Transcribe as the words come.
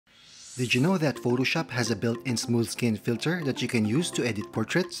Did you know that Photoshop has a built-in smooth skin filter that you can use to edit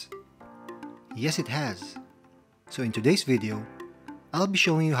portraits? Yes, it has. So in today's video, I'll be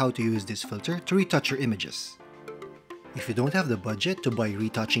showing you how to use this filter to retouch your images. If you don't have the budget to buy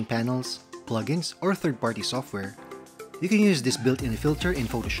retouching panels, plugins, or third-party software, you can use this built-in filter in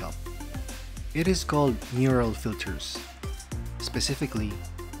Photoshop. It is called neural filters, specifically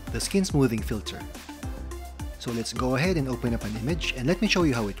the skin smoothing filter. So let's go ahead and open up an image and let me show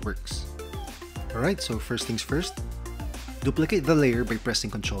you how it works. Alright, so first things first, duplicate the layer by pressing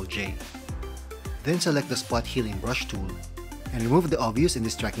Ctrl J. Then select the spot healing brush tool and remove the obvious and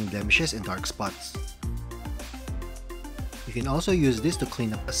distracting blemishes and dark spots. You can also use this to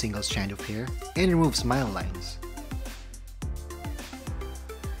clean up a single strand of hair and remove smile lines.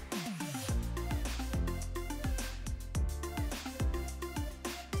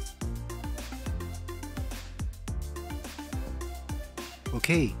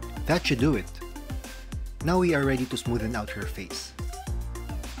 Okay, that should do it. Now we are ready to smoothen out her face.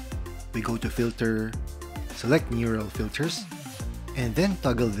 We go to Filter, select Neural Filters, and then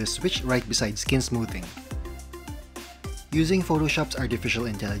toggle this switch right beside Skin Smoothing. Using Photoshop's artificial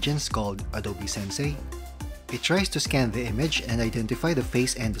intelligence called Adobe Sensei, it tries to scan the image and identify the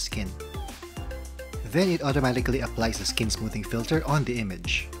face and the skin. Then it automatically applies the skin smoothing filter on the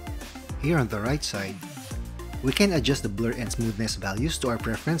image. Here on the right side, we can adjust the blur and smoothness values to our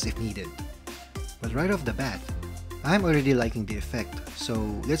preference if needed. But right off the bat, I'm already liking the effect, so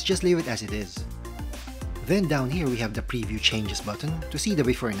let's just leave it as it is. Then down here we have the preview changes button to see the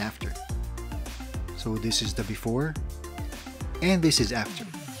before and after. So this is the before, and this is after.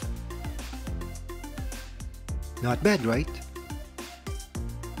 Not bad, right?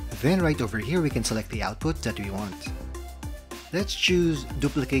 Then right over here we can select the output that we want. Let's choose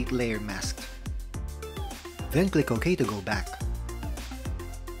Duplicate Layer Masked. Then click OK to go back.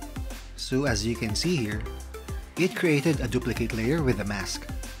 So as you can see here, it created a duplicate layer with a mask.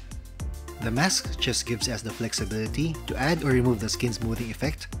 The mask just gives us the flexibility to add or remove the skin smoothing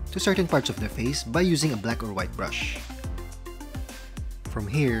effect to certain parts of the face by using a black or white brush. From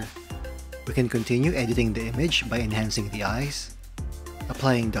here, we can continue editing the image by enhancing the eyes,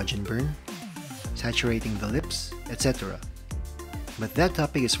 applying dodge and burn, saturating the lips, etc. But that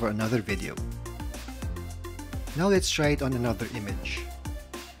topic is for another video. Now let's try it on another image.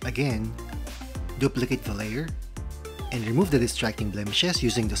 Again, duplicate the layer and remove the distracting blemishes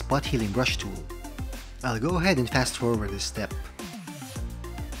using the spot healing brush tool. I'll go ahead and fast forward this step.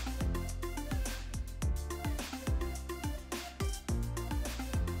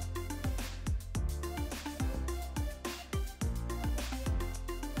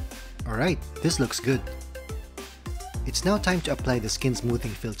 Alright, this looks good. It's now time to apply the skin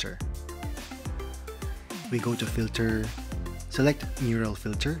smoothing filter. We go to Filter, select Neural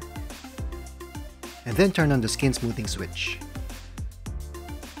Filter, and then turn on the skin smoothing switch.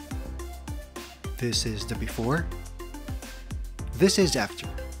 This is the before. This is after.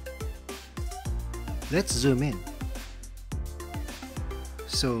 Let's zoom in.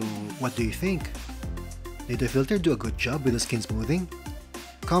 So, what do you think? Did the filter do a good job with the skin smoothing?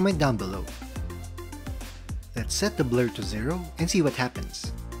 Comment down below. Let's set the blur to 0 and see what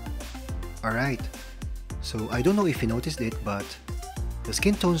happens. Alright. So I don't know if you noticed it, but the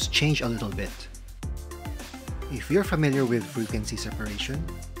skin tones change a little bit. If you're familiar with frequency separation,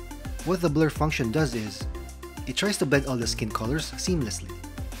 what the blur function does is, it tries to blend all the skin colors seamlessly.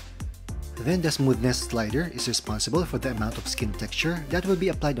 Then the smoothness slider is responsible for the amount of skin texture that will be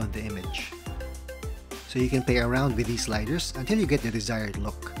applied on the image. So you can play around with these sliders until you get the desired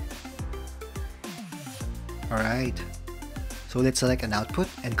look. Alright, so let's select an output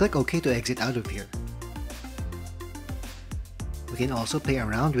and click OK to exit out of here. We can also play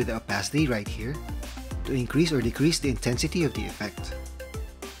around with the opacity right here to increase or decrease the intensity of the effect.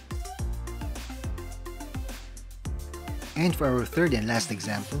 And for our third and last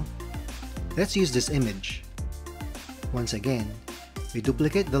example, let's use this image. Once again, we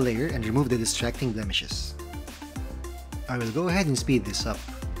duplicate the layer and remove the distracting blemishes. I will go ahead and speed this up.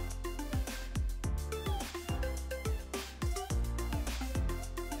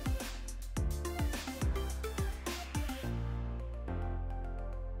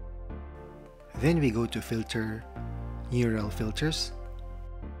 Then we go to Filter, Neural Filters,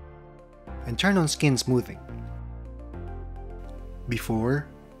 and turn on Skin Smoothing. Before,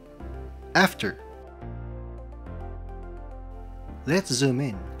 after. Let's zoom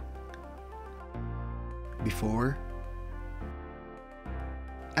in. Before,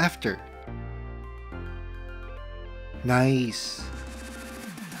 after. Nice!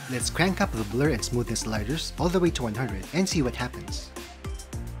 Let's crank up the blur and smoothness sliders all the way to 100 and see what happens.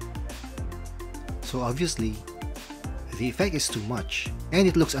 So obviously, the effect is too much and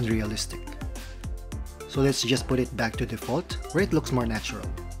it looks unrealistic. So let's just put it back to default where it looks more natural.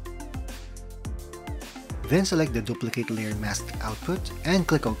 Then select the duplicate layer mask output and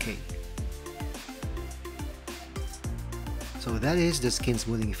click OK. So that is the skin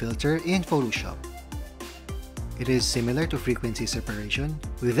smoothing filter in Photoshop. It is similar to frequency separation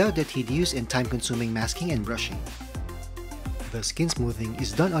without the tedious and time-consuming masking and brushing. The skin smoothing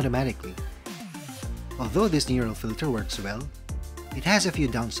is done automatically. Although this neural filter works well, it has a few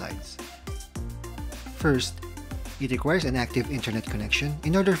downsides. First, it requires an active internet connection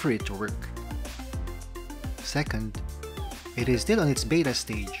in order for it to work. Second, it is still on its beta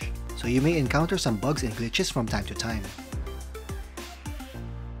stage, so you may encounter some bugs and glitches from time to time.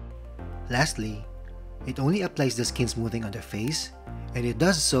 Lastly, it only applies the skin smoothing on the face, and it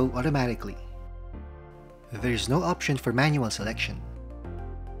does so automatically. There is no option for manual selection.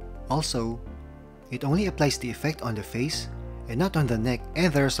 Also, it only applies the effect on the face and not on the neck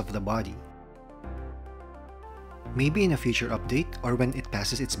and the rest of the body. Maybe in a future update or when it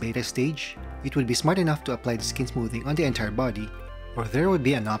passes its beta stage, it will be smart enough to apply the skin smoothing on the entire body, or there will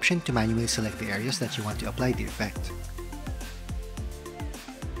be an option to manually select the areas that you want to apply the effect.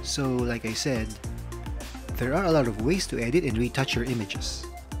 So, like I said, there are a lot of ways to edit and retouch your images.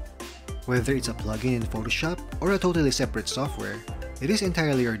 Whether it's a plugin in Photoshop or a totally separate software, it is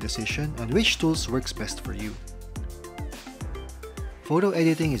entirely your decision on which tools works best for you. Photo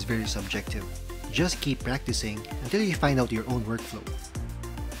editing is very subjective. Just keep practicing until you find out your own workflow.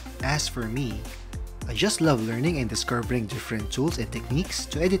 As for me, I just love learning and discovering different tools and techniques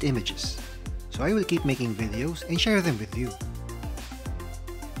to edit images, so I will keep making videos and share them with you.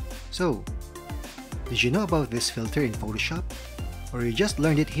 So, did you know about this filter in Photoshop? Or you just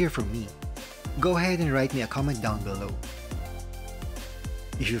learned it here from me? Go ahead and write me a comment down below.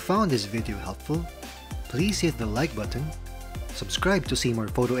 If you found this video helpful, please hit the like button, subscribe to see more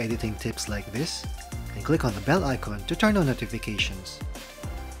photo editing tips like this, and click on the bell icon to turn on notifications.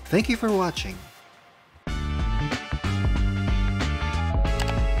 Thank you for watching.